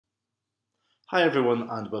Hi everyone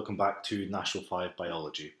and welcome back to National 5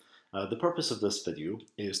 Biology. The purpose of this video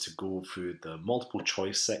is to go through the multiple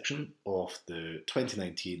choice section of the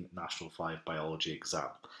 2019 National 5 Biology exam.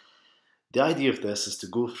 The idea of this is to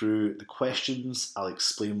go through the questions, I'll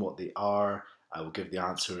explain what they are, I will give the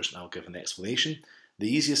answers and I'll give an explanation. The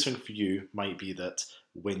easiest thing for you might be that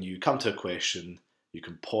when you come to a question, you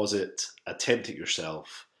can pause it, attempt it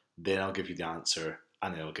yourself, then I'll give you the answer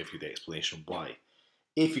and then I'll give you the explanation why.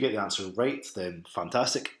 If you get the answer right, then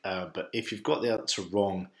fantastic, but if you've got the answer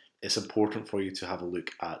wrong, it's important for you to have a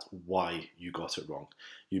look at why you got it wrong.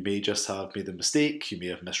 You may just have made a mistake, you may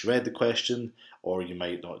have misread the question, or you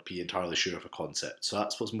might not be entirely sure of a concept. So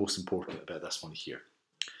that's what's most important about this one here.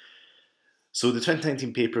 So the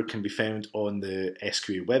 2019 paper can be found on the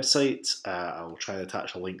SQA website. I'll try and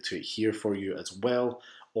attach a link to it here for you as well,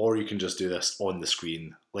 or you can just do this on the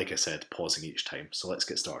screen, like I said, pausing each time. So let's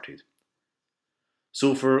get started.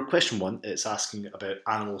 So for question 1, it's asking about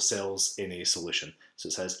animal cells in a solution. So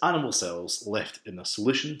it says animal cells left in a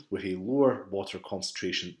solution with a lower water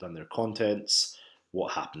concentration than their contents,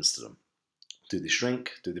 what happens to them? Do they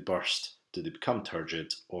shrink? Do they burst? Do they become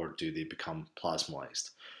turgid? Or do they become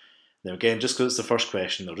plasmolysed? Now again, just because it's the first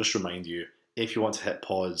question, I'll just remind you, if you want to hit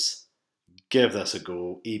pause, give this a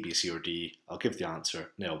go, A, B, C or D. I'll give the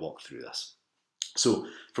answer, now I'll walk through this. So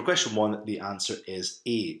for question 1, the answer is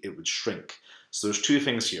A, it would shrink. So there's two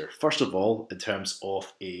things here. First of all, in terms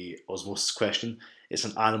of a osmosis question, it's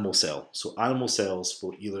an animal cell. So animal cells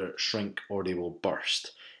will either shrink or they will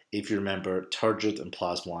burst. If you remember, turgid and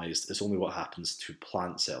plasmolysed is only what happens to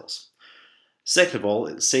plant cells. Second of all,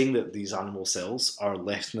 it's saying that these animal cells are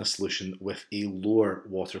left in a solution with a lower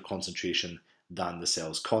water concentration than the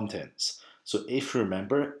cell's contents. So if you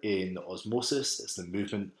remember, in osmosis, it's the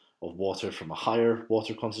movement of water from a higher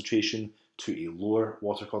water concentration to a lower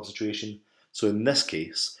water concentration. So in this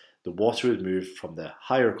case, the water would move from the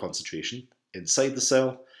higher concentration inside the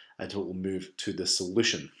cell until it will move to the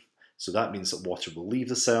solution. So that means that water will leave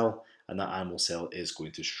the cell and that animal cell is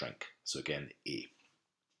going to shrink. So again, A.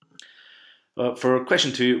 For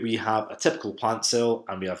question 2, we have a typical plant cell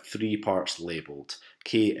and we have 3 parts labelled,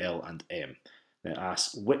 K, L and M. Now it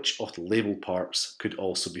asks which of the labelled parts could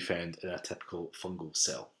also be found in a typical fungal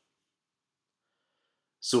cell.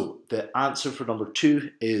 So the answer for number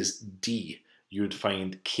 2 is D. You would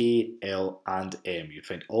find K, L and M. You'd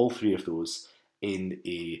find all 3 of those in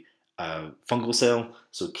a fungal cell.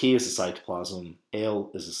 So K is the cytoplasm,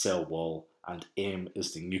 L is the cell wall and M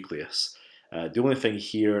is the nucleus. The only thing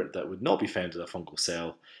here that would not be found in a fungal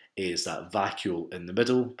cell is that vacuole in the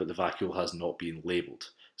middle, but the vacuole has not been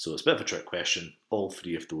labelled. So it's a bit of a trick question. All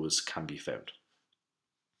 3 of those can be found.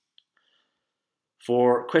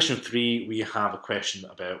 For question 3, we have a question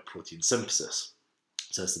about protein synthesis.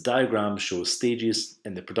 It says the diagram shows stages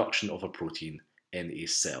in the production of a protein in a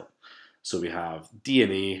cell. So we have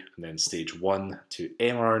DNA, and then stage 1 to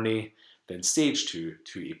mRNA, then stage 2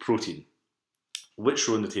 to a protein. Which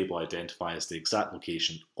row in the table identifies the exact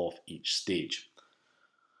location of each stage?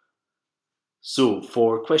 So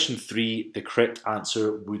for question 3, the correct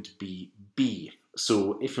answer would be B.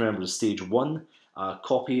 So if you remember stage 1, a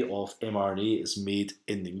copy of mRNA is made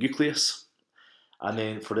in the nucleus. And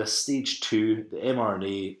then for this stage 2, the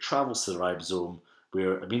mRNA travels to the ribosome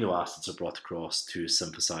where amino acids are brought across to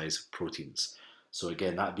synthesize proteins. So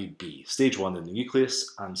again, that would be B. Stage 1 in the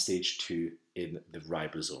nucleus and stage 2 in the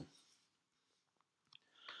ribosome.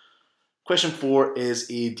 Question 4 is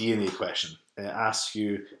a DNA question. It asks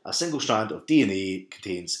you, a single strand of DNA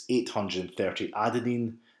contains 830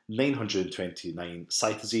 adenine, 929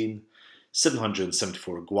 cytosine,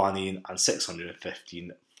 774 guanine and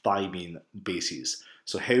 615 thymine bases.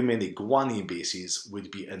 So how many guanine bases would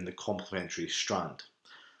be in the complementary strand?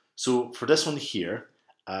 So for this one here,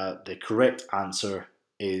 the correct answer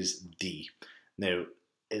is D. Now,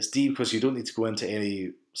 it's D because you don't need to go into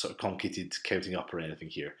any sort of complicated counting up or anything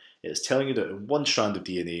here. It's telling you that in one strand of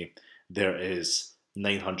DNA, there is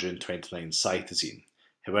 929 cytosine.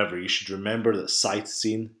 However, you should remember that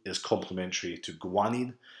cytosine is complementary to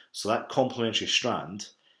guanine, so that complementary strand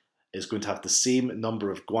is going to have the same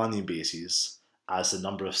number of guanine bases as the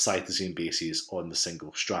number of cytosine bases on the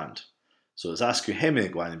single strand. So it's asking you how many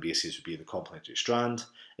guanine bases would be in the complementary strand.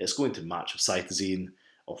 It's going to match with cytosine,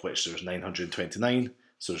 of which there's 929,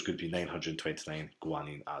 so there's going to be 929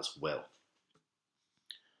 guanine as well.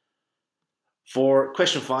 For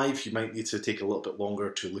question 5, you might need to take a little bit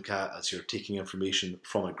longer to look at as you're taking information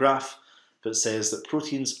from a graph, but it says that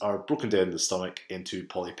proteins are broken down in the stomach into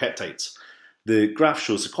polypeptides. The graph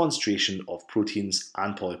shows the concentration of proteins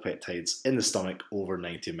and polypeptides in the stomach over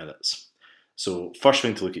 90 minutes. So first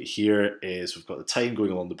thing to look at here is we've got the time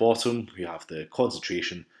going along the bottom, we have the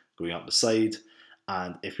concentration going up the side,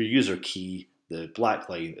 and if we use our key, the black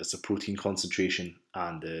line is the protein concentration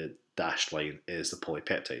and the dashed line is the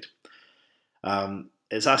polypeptide.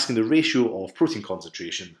 It's asking the ratio of protein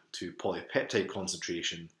concentration to polypeptide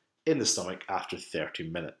concentration in the stomach after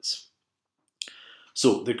 30 minutes.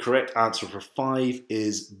 So the correct answer for 5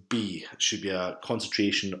 is B. It should be a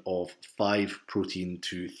concentration of 5 protein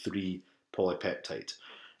to 3 polypeptide.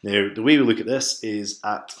 Now, the way we look at this is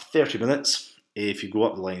at 30 minutes, if you go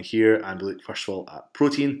up the line here and look first of all at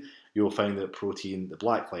protein, you'll find that protein, the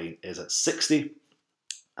black line, is at 60,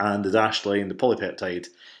 and the dashed line, the polypeptide,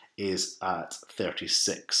 is at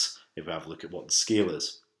 36, if we have a look at what the scale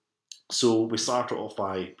is. So we start it off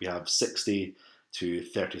by, we have 60 to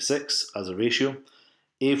 36 as a ratio.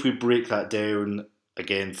 If we break that down,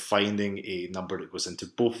 again, finding a number that goes into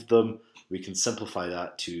both of them, we can simplify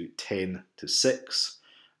that to 10 to 6,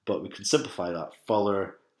 but we can simplify that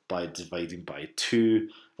further by dividing by 2,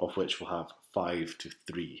 of which we'll have 5 to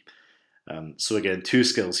 3. So again, two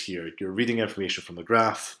skills here. You're reading information from the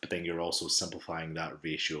graph, but then you're also simplifying that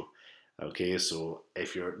ratio. Okay, so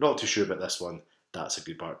if you're not too sure about this one, that's a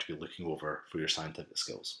good part to be looking over for your scientific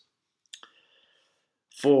skills.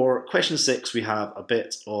 For question 6, we have a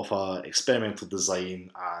bit of an experimental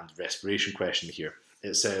design and respiration question here.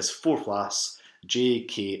 It says 4 flasks, J,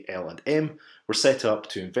 K, L and M, were set up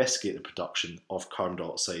to investigate the production of carbon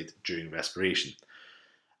dioxide during respiration.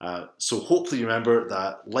 So hopefully you remember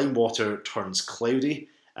that lime water turns cloudy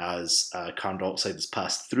as carbon dioxide is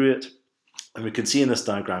passed through it. And we can see in this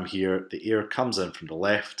diagram here, the air comes in from the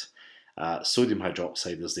left, sodium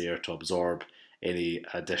hydroxide is there to absorb any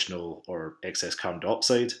additional or excess carbon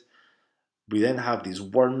dioxide. We then have these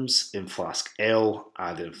worms in flask L,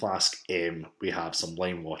 and in flask M we have some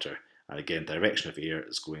lime water, and again direction of air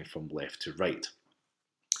is going from left to right.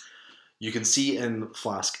 You can see in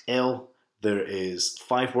flask L there is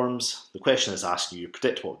 5 worms. The question is asking you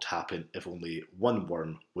predict what would happen if only 1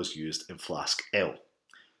 worm was used in flask L.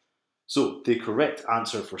 So the correct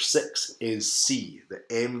answer for 6 is C. The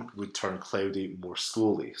M would turn cloudy more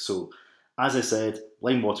slowly. So as I said,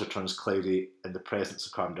 lime water turns cloudy in the presence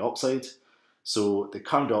of carbon dioxide. So the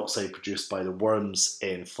carbon dioxide produced by the worms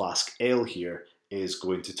in flask L here is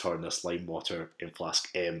going to turn this lime water in flask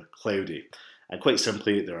M cloudy. And quite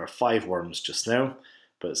simply, there are 5 worms just now,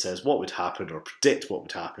 but it says what would happen or predict what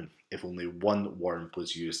would happen if only 1 worm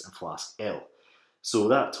was used in flask L. So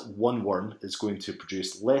that 1 worm is going to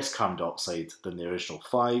produce less carbon dioxide than the original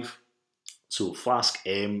 5. So flask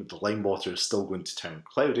M, the lime water is still going to turn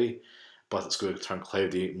cloudy, but it's going to turn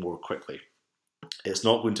cloudy more quickly. It's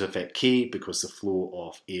not going to affect K because the flow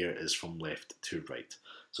of air is from left to right.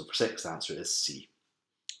 So for 6, the answer is C.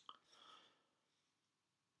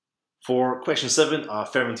 For question 7, a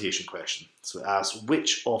fermentation question. So it asks,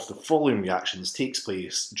 which of the following reactions takes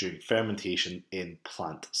place during fermentation in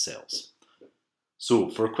plant cells? So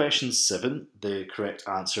for question 7, the correct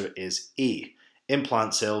answer is A. In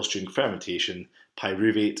plant cells during fermentation,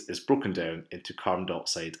 pyruvate is broken down into carbon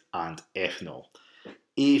dioxide and ethanol.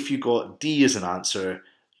 If you got D as an answer,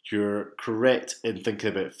 you're correct in thinking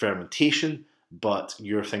about fermentation, but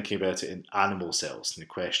you're thinking about it in animal cells, and the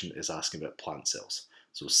question is asking about plant cells.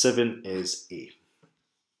 So 7 is A.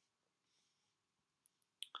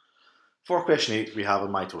 For question 8, we have a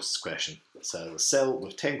mitosis question. It says a cell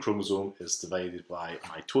with 10 chromosomes is divided by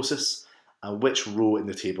mitosis, and which row in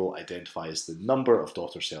the table identifies the number of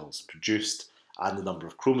daughter cells produced and the number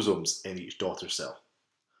of chromosomes in each daughter cell?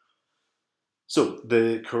 So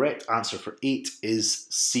the correct answer for 8 is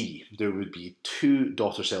C. There would be 2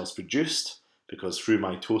 daughter cells produced, because through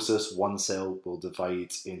mitosis, 1 cell will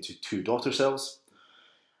divide into 2 daughter cells.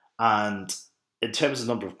 And in terms of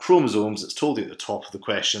the number of chromosomes, it's told you at the top of the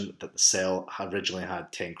question that the cell originally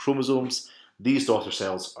had 10 chromosomes. These daughter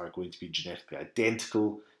cells are going to be genetically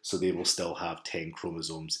identical, so they will still have 10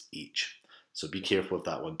 chromosomes each. So be careful with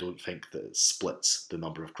that one. Don't think that it splits the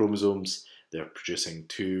number of chromosomes. They're producing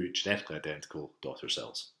 2 genetically identical daughter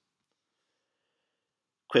cells.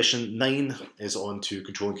 Question 9 is on to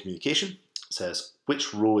controlling communication. It says,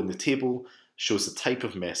 which row in the table shows the type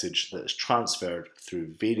of message that is transferred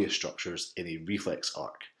through various structures in a reflex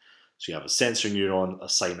arc? So you have a sensory neuron, a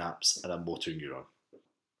synapse, and a motor neuron.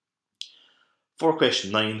 For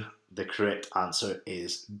question 9, the correct answer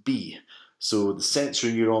is B. So the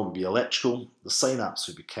sensory neuron would be electrical, the synapse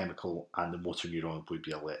would be chemical, and the motor neuron would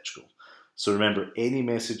be electrical. So remember, any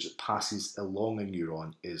message that passes along a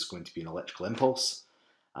neuron is going to be an electrical impulse,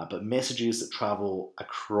 but messages that travel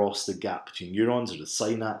across the gap between neurons or the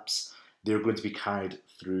synapse they're going to be carried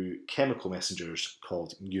through chemical messengers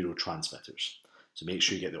called neurotransmitters. So make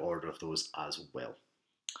sure you get the order of those as well.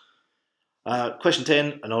 Question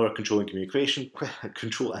 10, another control and communication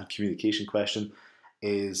question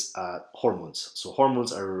is hormones. So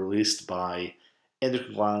hormones are released by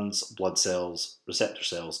endocrine glands, blood cells, receptor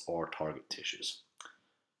cells, or target tissues.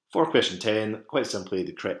 For question 10, quite simply,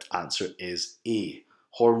 the correct answer is A.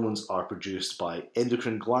 Hormones are produced by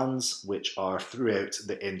endocrine glands, which are throughout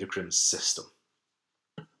the endocrine system.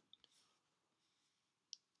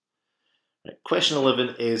 Right, question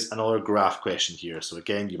 11 is another graph question here. So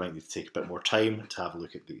again, you might need to take a bit more time to have a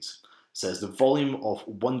look at these. It says the volume of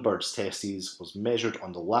one bird's testes was measured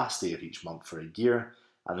on the last day of each month for a year,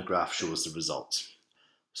 and the graph shows the results.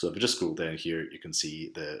 So if I just scroll down here, you can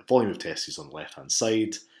see the volume of testes on the left-hand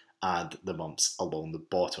side and the months along the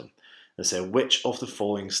bottom. It says which of the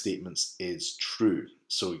following statements is true.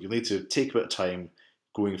 So you need to take a bit of time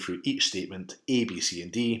going through each statement, A, B, C,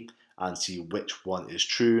 and D, and see which one is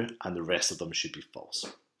true, and the rest of them should be false.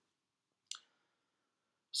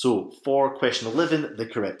 So for question 11, the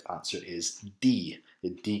correct answer is D.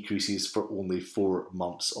 It decreases for only 4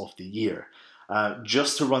 months of the year.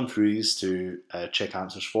 Just to run through these to check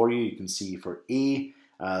answers for you, you can see for A,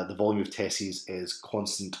 the volume of testes is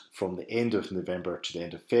constant from the end of November to the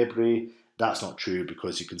end of February. That's not true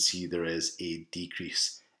because you can see there is a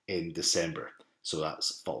decrease in December, so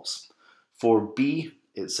that's false. For B,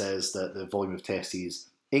 it says that the volume of testes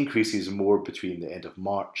increases more between the end of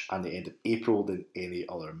March and the end of April than any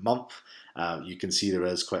other month. You can see there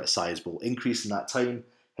is quite a sizable increase in that time.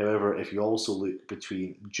 However, if you also look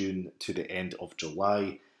between June to the end of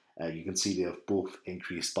July, you can see they have both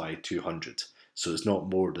increased by 200. So it's not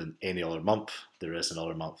more than any other month. There is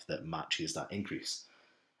another month that matches that increase.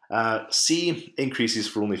 C increases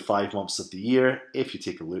for only 5 months of the year. If you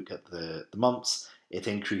take a look at the months, it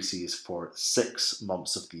increases for 6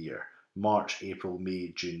 months of the year: March, April,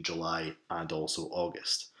 May, June, July, and also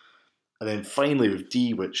August. And then finally with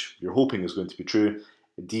D, which you're hoping is going to be true,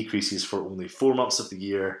 it decreases for only 4 months of the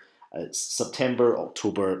year. It's September,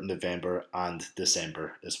 October, November, and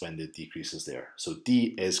December is when the decrease is there. So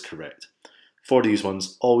D is correct. For these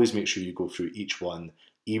ones, always make sure you go through each one.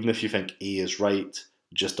 Even if you think A is right,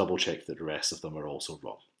 just double check that the rest of them are also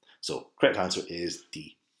wrong. So correct answer is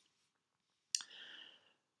D.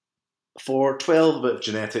 For 12, a bit of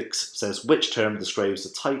genetics, says which term describes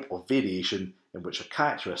the type of variation in which a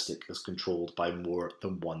characteristic is controlled by more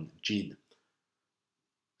than one gene.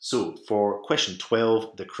 So for question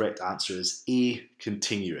 12, the correct answer is A,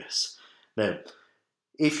 continuous. Now,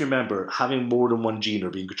 if you remember, having more than one gene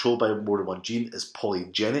or being controlled by more than one gene is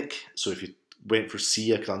polygenic. So if you went for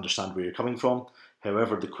C, I can understand where you're coming from.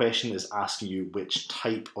 However, the question is asking you which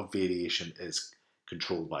type of variation is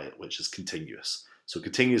controlled by it, which is continuous. So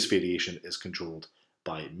continuous variation is controlled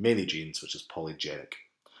by many genes, which is polygenic.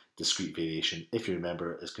 Discrete variation, if you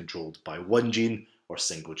remember, is controlled by one gene or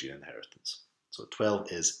single gene inheritance. So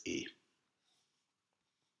 12 is A.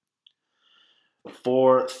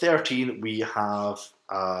 For 13, we have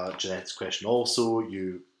a genetics question also.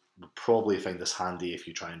 You will probably find this handy if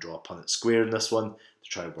you try and draw a Punnett square in this one to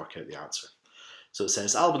try and work out the answer. So it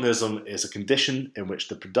says albinism is a condition in which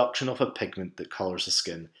the production of a pigment that colours the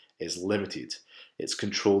skin is limited. It's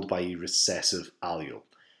controlled by a recessive allele.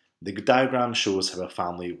 The diagram shows how a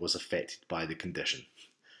family was affected by the condition.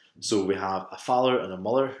 So we have a father and a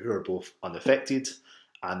mother who are both unaffected,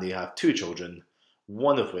 and they have 2 children,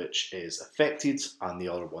 one of which is affected and the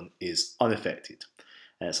other one is unaffected.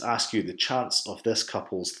 And it's asked you the chance of this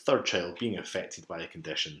couple's 3rd child being affected by the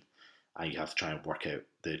condition, and you have to try and work out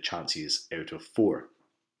the chances out of 4.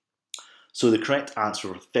 So the correct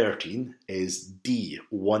answer for 13 is D,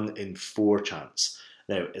 1 in 4 chance.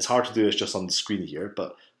 Now, it's hard to do this just on the screen here,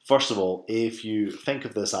 but first of all, if you think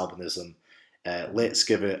of this albinism, let's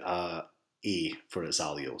give it a A for its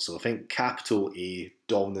allele. So I think capital A,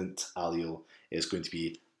 dominant allele, is going to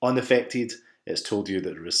be unaffected. It's told you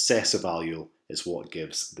that the recessive allele is what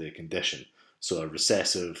gives the condition. So a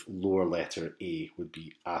recessive lower letter A would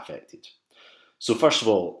be affected. So first of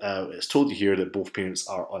all, it's told you here that both parents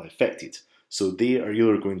are unaffected. So they are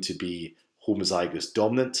either going to be homozygous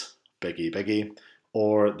dominant, big A,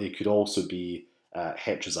 or they could also be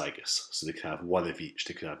heterozygous. So they could have one of each.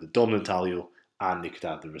 They could have the dominant allele and they could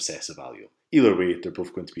have the recessive allele. Either way, they're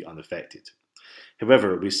both going to be unaffected.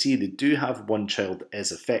 However, we see they do have one child that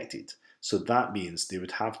is affected. So that means they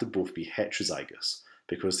would have to both be heterozygous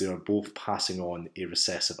because they are both passing on a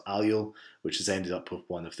recessive allele, which has ended up with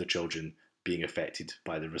one of their children being affected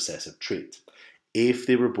by the recessive trait. If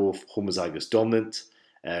they were both homozygous dominant,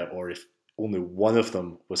 or if only one of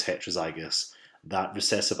them was heterozygous, that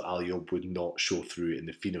recessive allele would not show through in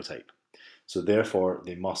the phenotype. So therefore,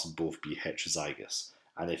 they must both be heterozygous.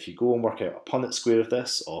 And if you go and work out a Punnett square of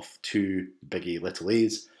this, of 2 big A little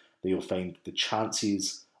a's, then you'll find the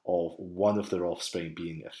chances of one of their offspring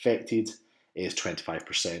being affected is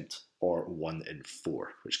 25%, or 1 in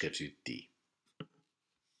 4, which gives you D.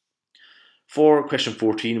 For question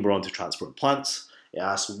 14, we're on to transport in plants. It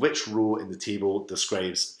asks which row in the table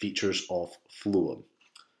describes features of phloem.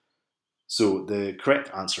 So the correct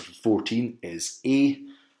answer for 14 is A.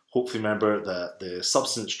 Hopefully remember that the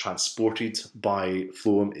substance transported by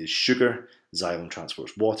phloem is sugar, xylem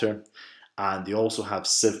transports water, and they also have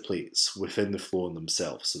sieve plates within the phloem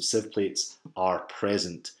themselves. So sieve plates are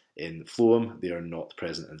present in phloem, they are not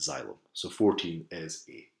present in xylem. So 14 is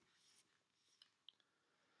A.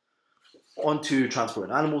 On to transport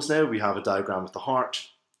in animals now. We have a diagram with the heart,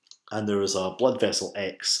 and there is a blood vessel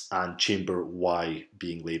X and chamber Y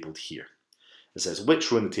being labelled here. It says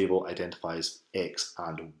which row in the table identifies X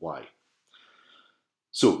and Y.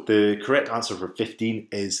 So the correct answer for 15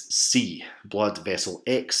 is C. Blood vessel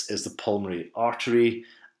X is the pulmonary artery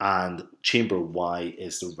and chamber Y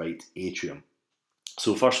is the right atrium.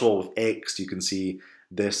 So first of all, with X, you can see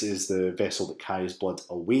this is the vessel that carries blood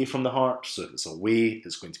away from the heart. So if it's away,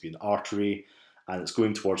 it's going to be an artery, and it's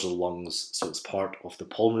going towards the lungs, so it's part of the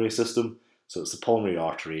pulmonary system. So it's the pulmonary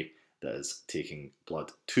artery that is taking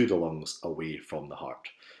blood to the lungs away from the heart.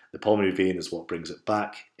 The pulmonary vein is what brings it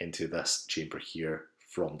back into this chamber here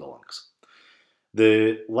from the lungs.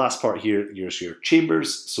 The last part here is your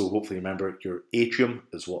chambers. So hopefully remember your atrium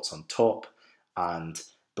is what's on top, and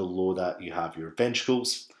below that you have your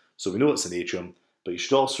ventricles. So we know it's an atrium, but you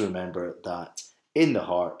should also remember that in the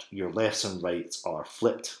heart, your lefts and rights are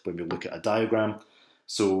flipped when we look at a diagram.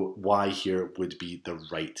 So Y here would be the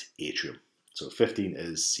right atrium. So 15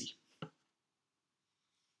 is C.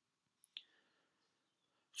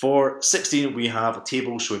 For 16, we have a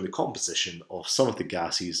table showing the composition of some of the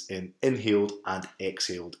gases in inhaled and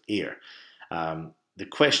exhaled air. The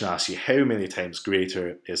question asks you how many times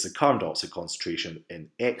greater is the carbon dioxide concentration in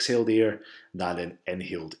exhaled air than in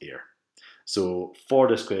inhaled air. So for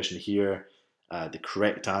this question here, the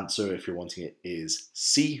correct answer, if you're wanting it, is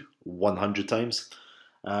C, 100 times.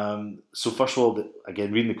 So first of all,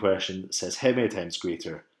 again, reading the question, it says how many times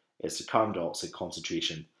greater is the carbon dioxide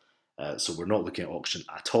concentration. So we're not looking at oxygen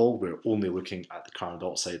at all, we're only looking at the carbon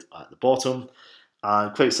dioxide at the bottom.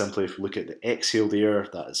 And quite simply, if we look at the exhaled air,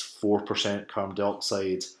 that is 4% carbon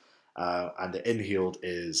dioxide, and the inhaled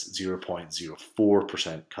is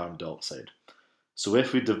 0.04% carbon dioxide. So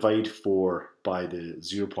if we divide 4 by the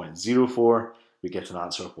 0.04, we get an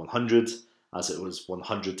answer of 100, as it was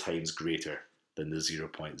 100 times greater than the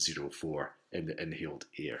 0.04 in the inhaled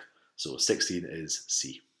air. So 16 is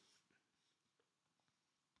C.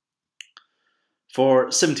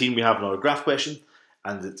 For 17, we have another graph question,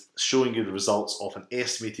 and it's showing you the results of an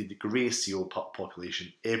estimated grey seal pup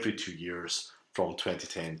population every 2 years from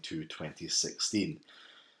 2010 to 2016. It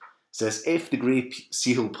says if the grey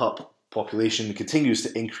seal pup population continues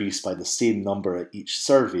to increase by the same number at each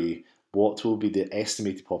survey, what will be the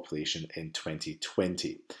estimated population in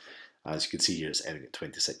 2020? As you can see here, it's ending at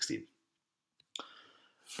 2016.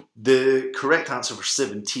 The correct answer for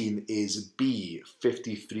 17 is B,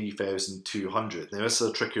 53,200. Now this is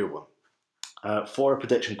a trickier one. For a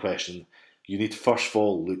prediction question, you need to first of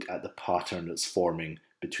all look at the pattern that's forming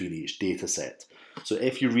between each data set. So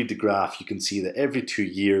if you read the graph, you can see that every 2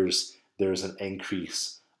 years there's an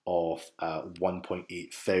increase of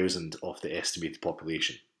 1.8 thousand of the estimated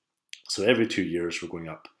population. So every 2 years we're going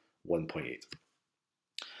up 1.8.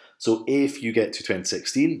 So if you get to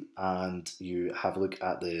 2016 and you have a look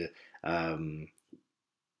at the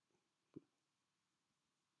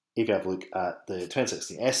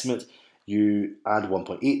 2016 estimate, you add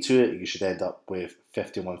 1.8 to it, you should end up with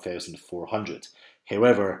 51,400.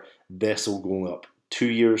 However, this will go up 2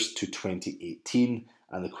 years to 2018,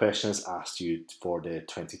 and the question has asked you for the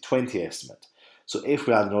 2020 estimate. So if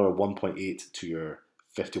we add another 1.8 to your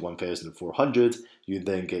 51,400, you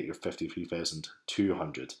then get your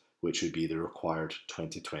 53,200, which would be the required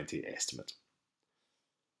 2020 estimate.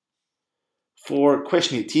 For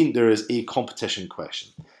question 18, there is a competition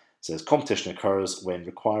question. It says competition occurs when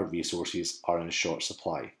required resources are in short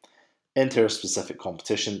supply. Interspecific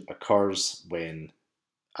competition occurs when,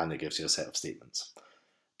 and it gives you a set of statements.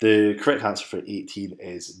 The correct answer for 18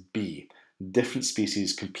 is B. Different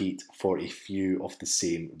species compete for a few of the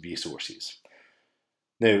same resources.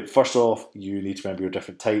 Now, first off, you need to remember your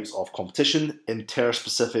different types of competition.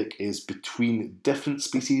 Interspecific is between different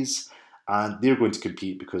species, and they're going to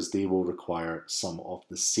compete because they will require some of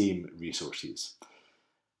the same resources.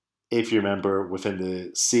 if you remember, within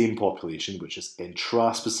the same population, which is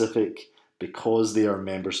intraspecific, because they are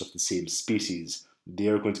members of the same species, they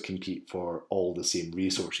are going to compete for all the same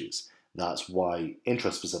resources. That's why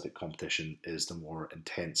intraspecific competition is the more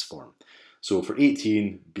intense form. So for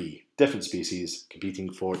 18b, different species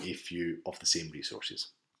competing for a few of the same resources.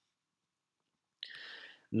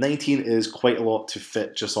 19 is quite a lot to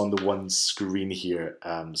fit just on the one screen here.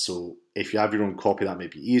 So if you have your own copy, that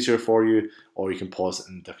might be easier for you, or you can pause it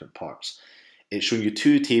in different parts. It's showing you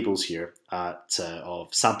two tables here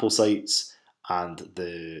of sample sites and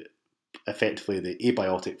effectively the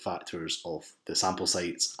abiotic factors of the sample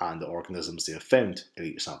sites and the organisms they have found in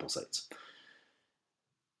each sample site.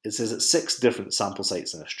 It says that 6 different sample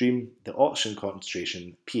sites in a stream, the oxygen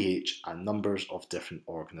concentration, pH, and numbers of different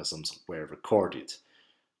organisms were recorded.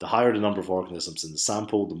 The higher the number of organisms in the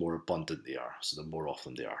sample, the more abundant they are, so the more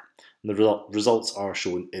often they are. And the results are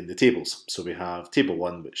shown in the tables. So we have table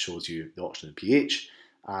 1, which shows you the oxygen and pH,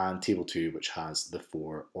 and table 2, which has the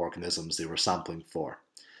 4 organisms they were sampling for.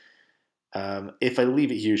 If I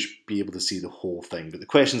leave it here, you should be able to see the whole thing. But the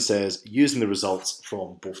question says, using the results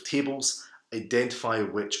from both tables, identify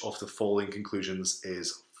which of the following conclusions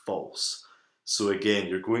is false. So again,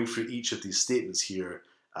 you're going through each of these statements here.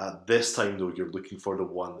 This time, though, you're looking for the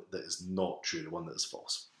one that is not true, the one that is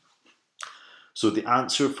false. So the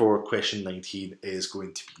answer for question 19 is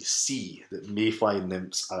going to be C, that mayfly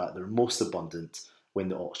nymphs are at their most abundant when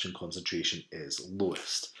the oxygen concentration is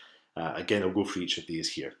lowest. Again, I'll go through each of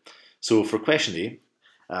these here. So for question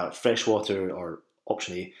A, freshwater, or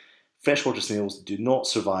option A, freshwater snails do not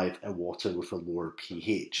survive in water with a lower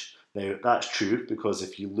pH. Now, that's true because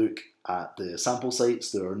if you look at the sample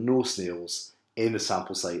sites, there are no snails in the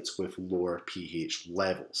sample sites with lower pH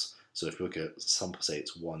levels. So if you look at sample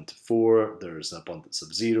sites 1 to 4, there's an abundance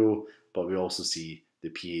of 0, but we also see the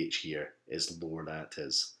pH here is lower than it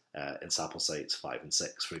is in sample sites 5 and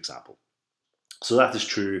 6, for example. So that is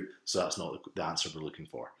true, so that's not the answer we're looking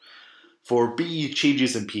for. For B,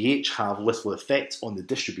 changes in pH have little effect on the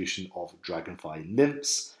distribution of dragonfly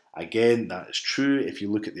nymphs. Again, that is true. If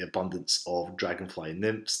you look at the abundance of dragonfly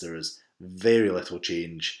nymphs, there is very little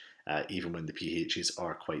change, even when the pHs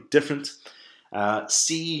are quite different.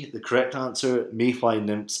 C, the correct answer, mayfly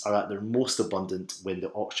nymphs are at their most abundant when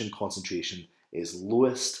the oxygen concentration is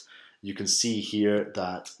lowest. You can see here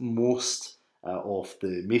that most of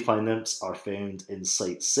the mayfly nymphs are found in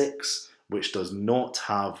site 6, which does not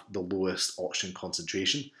have the lowest oxygen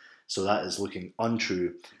concentration. So that is looking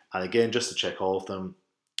untrue. And again, just to check all of them,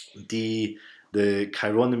 D, the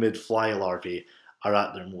chironomid fly larvae are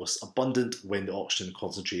at their most abundant when the oxygen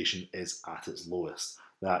concentration is at its lowest.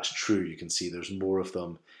 That's true. You can see there's more of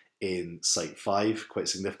them in site 5, quite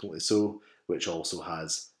significantly so, which also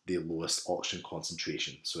has the lowest oxygen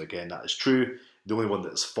concentration. So again, that is true. The only one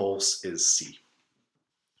that is false is C.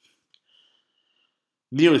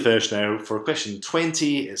 Nearly finished now. For question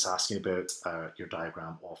 20, it's asking about your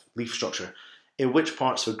diagram of leaf structure. In which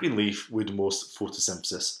parts of a green leaf would most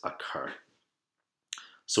photosynthesis occur?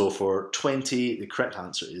 So for 20, the correct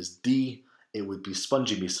answer is D. It would be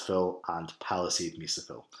spongy mesophyll and palisade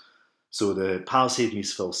mesophyll. So the palisade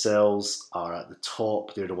mesophyll cells are at the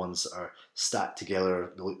top. They're the ones that are stacked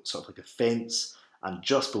together. They look sort of like a fence. And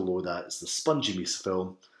just below that is the spongy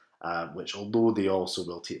mesophyll, which although they also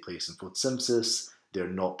will take place in photosynthesis, they're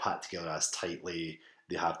not packed together as tightly.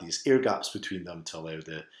 They have these air gaps between them to allow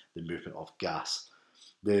the movement of gas.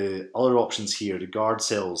 The other options here, the guard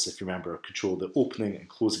cells, if you remember, control the opening and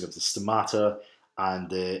closing of the stomata, and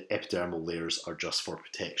the epidermal layers are just for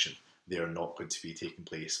protection. They are not going to be taking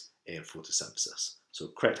place in photosynthesis. So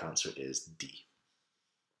correct answer is D.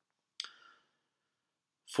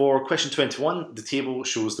 For question 21, the table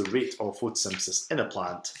shows the rate of photosynthesis in a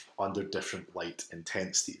plant under different light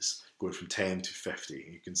intensities, going from 10 to 50.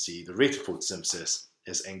 You can see the rate of photosynthesis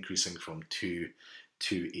is increasing from 2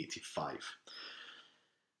 to 85.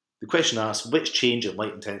 The question asks, which change in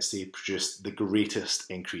light intensity produced the greatest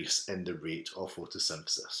increase in the rate of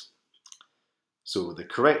photosynthesis? So the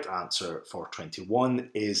correct answer for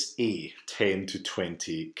 21 is A, 10 to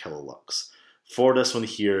 20 kilolux. For this one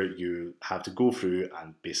here, you have to go through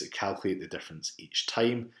and basically calculate the difference each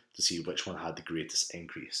time to see which one had the greatest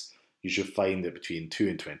increase. You should find that between 2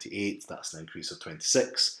 and 28, that's an increase of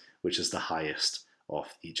 26, which is the highest of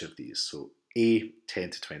each of these. So A,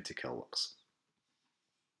 10 to 20 kilolux.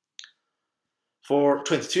 For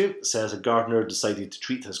 22, it says a gardener decided to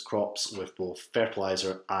treat his crops with both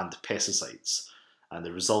fertilizer and pesticides. And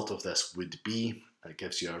the result of this would be, and it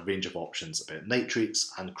gives you a range of options about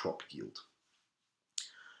nitrates and crop yield.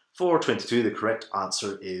 For 22, the correct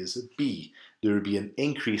answer is B. There would be an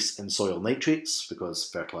increase in soil nitrates because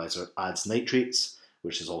fertiliser adds nitrates,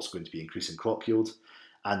 which is also going to be increasing crop yield,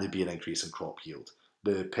 and there'd be an increase in crop yield.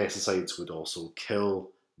 The pesticides would also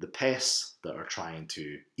kill the pests that are trying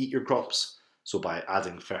to eat your crops. So by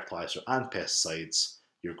adding fertiliser and pesticides,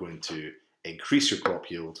 you're going to increase your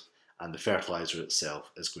crop yield, and the fertiliser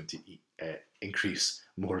itself is going to increase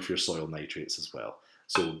more of your soil nitrates as well.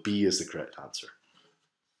 So B is the correct answer.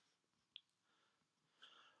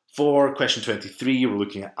 For question 23, we're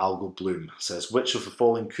looking at algal bloom. It says, which of the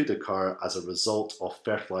following could occur as a result of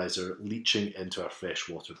fertiliser leaching into a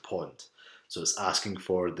freshwater pond? So it's asking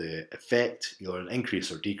for the effect, either an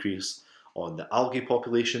increase or decrease, on the algae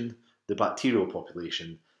population, the bacterial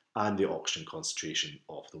population, and the oxygen concentration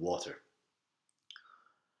of the water.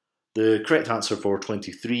 The correct answer for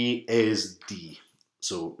 23 is D.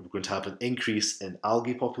 So we're going to have an increase in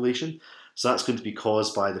algae population. So that's going to be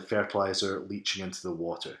caused by the fertiliser leaching into the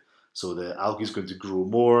water. So the algae is going to grow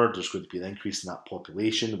more, there's going to be an increase in that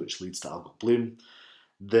population, which leads to algal bloom.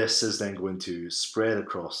 This is then going to spread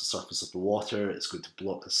across the surface of the water. It's going to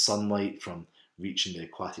block the sunlight from reaching the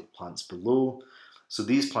aquatic plants below. So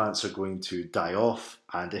these plants are going to die off,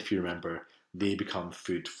 and if you remember, they become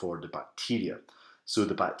food for the bacteria. So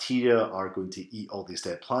the bacteria are going to eat all these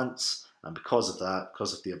dead plants, and because of that,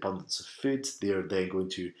 because of the abundance of food, they're then going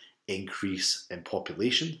to increase in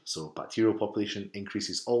population. So bacterial population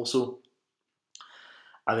increases also.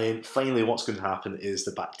 And then finally, what's going to happen is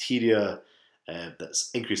the bacteria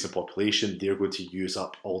that's increasing in population, they're going to use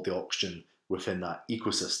up all the oxygen within that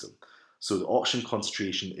ecosystem. So the oxygen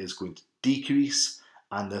concentration is going to decrease,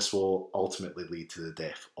 and this will ultimately lead to the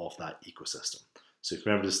death of that ecosystem. So if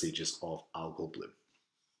you remember the stages of algal bloom.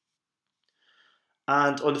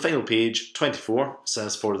 And on the final page, 24,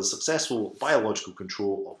 says for the successful biological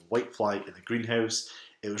control of whitefly in the greenhouse,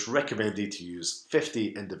 it was recommended to use 50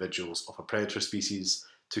 individuals of a predator species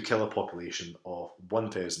to kill a population of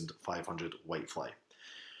 1,500 whitefly.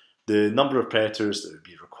 The number of predators that would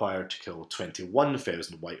be required to kill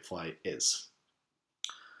 21,000 whitefly is.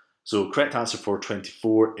 So correct answer for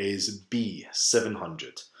 24 is B,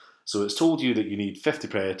 700. So it's told you that you need 50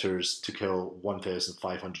 predators to kill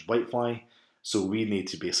 1,500 whitefly. So we need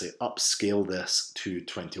to basically upscale this to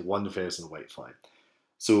 21,000 whitefly.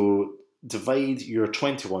 So divide your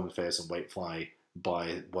 21,000 whitefly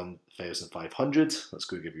by 1,500. That's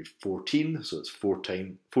going to give you 14. So it's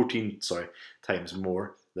 14 times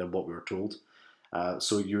more than what we were told.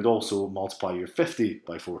 So you would also multiply your 50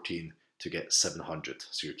 by 14 to get 700.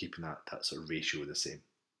 So you're keeping that sort of ratio the same.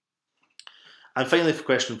 And finally, for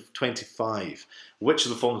question 25, which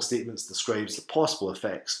of the following statements describes the possible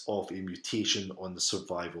effects of a mutation on the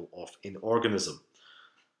survival of an organism?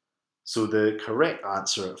 So the correct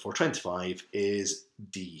answer for 25 is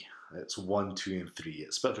D. It's 1, 2, and 3.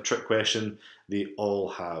 It's a bit of a trick question. They all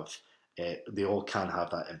can have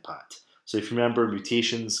that impact. So if you remember,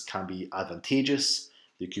 mutations can be advantageous,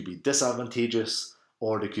 they could be disadvantageous,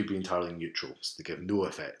 or they could be entirely neutral, so they give no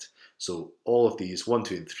effect. So all of these, 1,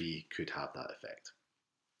 2, and 3, could have that effect.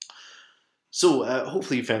 So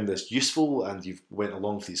hopefully you found this useful and you've went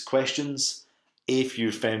along with these questions. If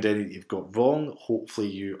you've found any that you've got wrong, hopefully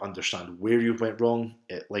you understand where you went wrong.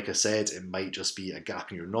 Like I said, it might just be a gap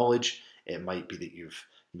in your knowledge. It might be that you've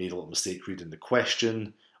made a little mistake reading the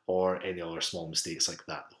question or any other small mistakes like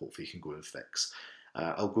that. Hopefully you can go and fix.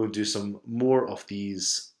 I'll go and do some more of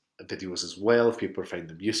these videos as well if people find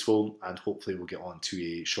them useful, and hopefully we'll get on to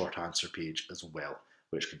a short answer page as well,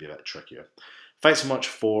 which can be a bit trickier. Thanks so much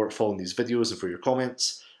for following these videos and for your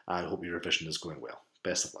comments, and I hope your revision is going well.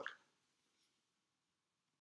 Best of luck.